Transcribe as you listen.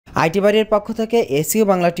আইটিবারির পক্ষ থেকে এসইও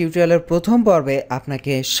বাংলা টিউটোরিয়ালের প্রথম পর্বে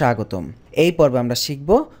আপনাকে স্বাগতম। এই পর্বে আমরা শিখব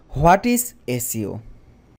হোয়াট ইজ এসইও।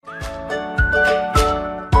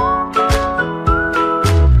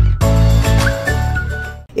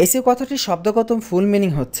 এসইও কথাটির শব্দগত ফুল মিনিং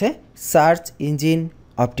হচ্ছে সার্চ ইঞ্জিন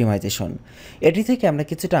অপটিমাইজেশন। এটি থেকে আমরা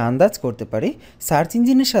কিছুটা আন্দাজ করতে পারি সার্চ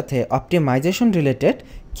ইঞ্জিনের সাথে অপটিমাইজেশন রিলেটেড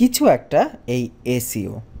কিছু একটা এই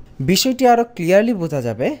এসইও। বিষয়টি আরও ক্লিয়ারলি বোঝা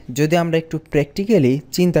যাবে যদি আমরা একটু প্র্যাকটিক্যালি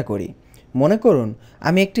চিন্তা করি। মনে করুন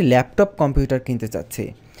আমি একটি ল্যাপটপ কম্পিউটার কিনতে চাচ্ছি।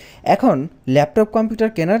 এখন ল্যাপটপ কম্পিউটার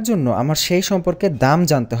কেনার জন্য আমার সেই সম্পর্কে দাম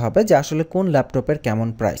জানতে হবে যে আসলে কোন ল্যাপটপের কেমন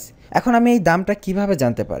প্রাইস। এখন আমি এই দামটা কিভাবে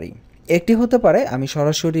জানতে পারি? একটি হতে পারে আমি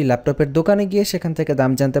সরাসরি ল্যাপটপের দোকানে গিয়ে সেখান থেকে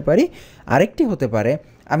দাম জানতে পারি। আরেকটি হতে পারে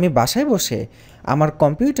আমি বাসায় বসে আমার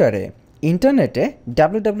কম্পিউটারে ইন্টারনেটে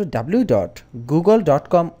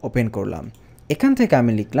www.google.com ওপেন করলাম। এখান থেকে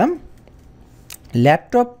আমি লিখলাম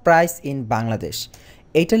ল্যাপটপ প্রাইস ইন বাংলাদেশ,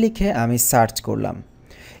 এইটা লিখে আমি সার্চ করলাম।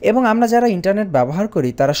 এবং আমরা যারা ইন্টারনেট ব্যবহার করি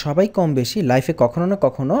তারা সবাই কম বেশি লাইফে কখনো না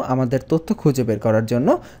কখনো আমাদের তথ্য খুঁজে বের করার জন্য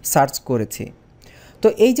সার্চ করেছি। তো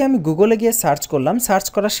এই যে আমি গুগলে গিয়ে সার্চ করলাম, সার্চ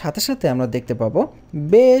করার সাথে সাথে আমরা দেখতে পাবো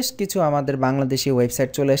বেশ কিছু আমাদের বাংলাদেশি ওয়েবসাইট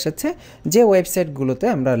চলে এসেছে, যে ওয়েবসাইটগুলোতে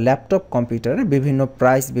আমরা ল্যাপটপ কম্পিউটারের বিভিন্ন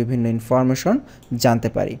প্রাইস, বিভিন্ন ইনফরমেশন জানতে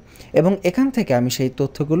পারি এবং এখান থেকে আমি সেই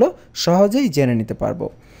তথ্যগুলো সহজেই জেনে নিতে পারবো।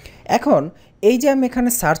 এখন এই যে আমি এখানে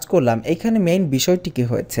সার্চ করলাম, এইখানে মেইন বিষয়টি কী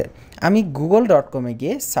হয়েছে, আমি google.com-এ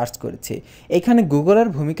গিয়ে সার্চ করেছি। এখানে গুগলের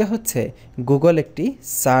ভূমিকা হচ্ছে গুগল একটি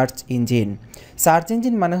সার্চ ইঞ্জিন। সার্চ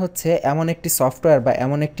ইঞ্জিন মানে হচ্ছে এমন একটি সফটওয়্যার বা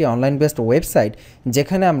এমন একটি অনলাইন বেসড ওয়েবসাইট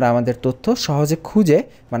যেখানে আমরা আমাদের তথ্য সহজে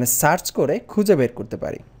সার্চ করে খুঁজে বের করতে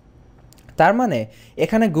পারি। তার মানে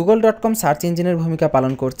এখানে google.com সার্চ ইঞ্জিনের ভূমিকা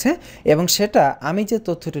পালন করছে এবং সেটা আমি যে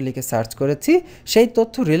তথ্যটি লিখে সার্চ করেছি সেই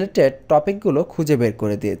তথ্য রিলেটেড টপিকগুলো খুঁজে বের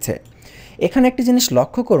করে দিয়েছে। এখানে একটি জিনিস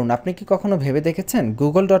লক্ষ্য করুন, আপনি কি কখনো ভেবে দেখেছেন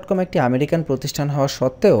google.com একটি আমেরিকান প্রতিষ্ঠান হওয়া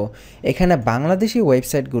সত্ত্বেও এখানে বাংলাদেশি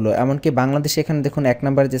ওয়েবসাইটগুলো, এমনকি বাংলাদেশে এখানে দেখুন 1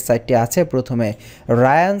 নম্বরে যে সাইটটি আছে প্রথমে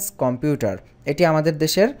রায়ান্স কম্পিউটার, এটি আমাদের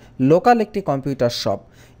দেশের লোকাল একটি কম্পিউটার শপ।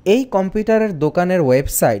 এই কম্পিউটারের দোকানের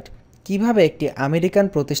ওয়েবসাইট কিভাবে একটি আমেরিকান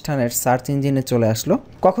প্রতিষ্ঠানের সার্চ ইঞ্জিনে চলে আসলো?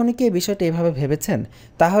 কখনো কি এই বিষয়টা এভাবে ভেবেছেন?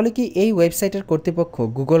 তাহলে কি এই ওয়েবসাইটের কর্তৃপক্ষ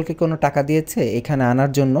গুগলকে কোনো টাকা দিয়েছে এখানে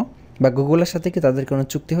আনার জন্য, বা গুগলের সাথে কি তাদের কোনো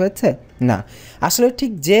চুক্তি হয়েছে? না, আসলে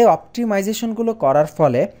ঠিক যে অপটিমাইজেশনগুলো করার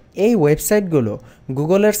ফলে এই ওয়েবসাইটগুলো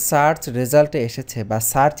গুগলের সার্চ রেজাল্টে এসেছে বা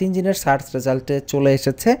সার্চ ইঞ্জিনের সার্চ রেজাল্টে চলে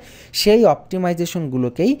এসেছে, সেই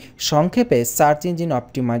অপটিমাইজেশনগুলোকেই সংক্ষেপে সার্চ ইঞ্জিন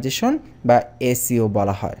অপটিমাইজেশন বা এসইও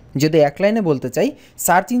বলা হয়। যদি এক লাইনে বলতে চাই,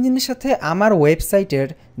 সার্চ ইঞ্জিনের সাথে আমার ওয়েবসাইটের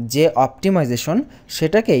যে অপটিমাইজেশন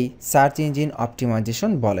সেটাকেই সার্চ ইঞ্জিন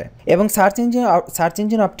অপটিমাইজেশন বলে। এবং সার্চ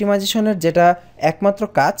ইঞ্জিন অপটিমাইজেশনের যেটা একমাত্র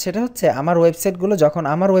কাজ সেটা হচ্ছে আমার ওয়েবসাইটগুলো যখন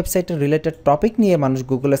আমার ওয়েবসাইটের রিলেটেড টপিক নিয়ে মানুষ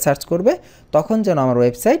গুগলে সার্চ করবে তখন যেন আমার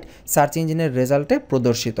ওয়েবসাইট সার্চ ইঞ্জিনের রেজাল্টে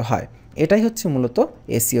প্রদর্শিত হয়। এটাই হচ্ছে মূলত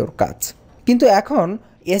এসইওর কাজ। কিন্তু এখন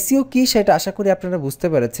এসইও কি সেটা আশা করি আপনারা বুঝতে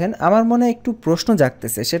পেরেছেন। আমার মনে একটু প্রশ্ন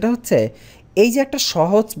জাগতেছে, সেটা হচ্ছে এই যে একটা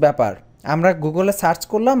সহজ ব্যাপার, আমরা গুগলে সার্চ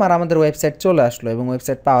করলাম আর আমাদের ওয়েবসাইট চলে আসলো এবং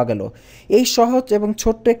ওয়েবসাইট পাওয়া গেল, এই সহজ এবং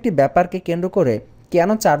ছোট্ট একটি ব্যাপারকে কেন্দ্র করে কেন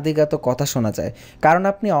চারদিকে এত কথা শোনা যায়? কারণ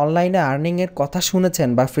আপনি অনলাইনে আর্নিংয়ের কথা শুনেছেন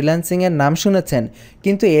বা ফ্রিল্যান্সিংয়ের নাম শুনেছেন,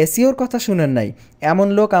 কিন্তু এসইওর কথা শুনেন নাই, এমন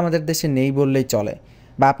লোক আমাদের দেশে নেই বললেই চলে।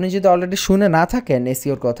 বা আপনি যদি অলরেডি শুনে না থাকেন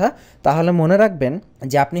এসইওর কথা, তাহলে মনে রাখবেন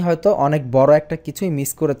যে আপনি হয়তো অনেক বড় একটা কিছুই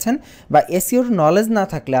মিস করেছেন। বা এসইওর নলেজ না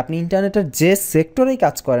থাকলে আপনি ইন্টারনেটের যে সেক্টরেই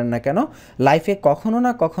কাজ করেন না কেন, লাইফে কখনো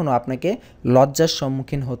না কখনো আপনাকে লজ্জার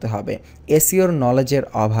সম্মুখীন হতে হবে এসইওর নলেজের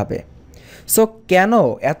অভাবে। সো কেন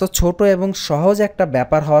এত ছোট এবং সহজ একটা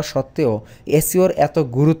ব্যাপার হওয়া সত্ত্বেও এসইওর এত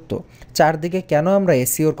গুরুত্ব? চারদিকে কেন আমরা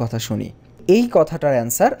এসইওর কথা শুনি? এই কথাটার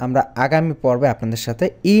অ্যান্সার আমরা আগামী পর্বে আপনাদের সাথে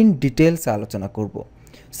ইন ডিটেলস আলোচনা করব।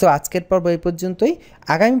 সো আজকের পর্ব এই পর্যন্তই।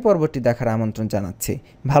 আগামী পর্বটি দেখার আমন্ত্রণ জানাচ্ছি।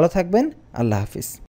 ভালো থাকবেন। আল্লাহ হাফিজ।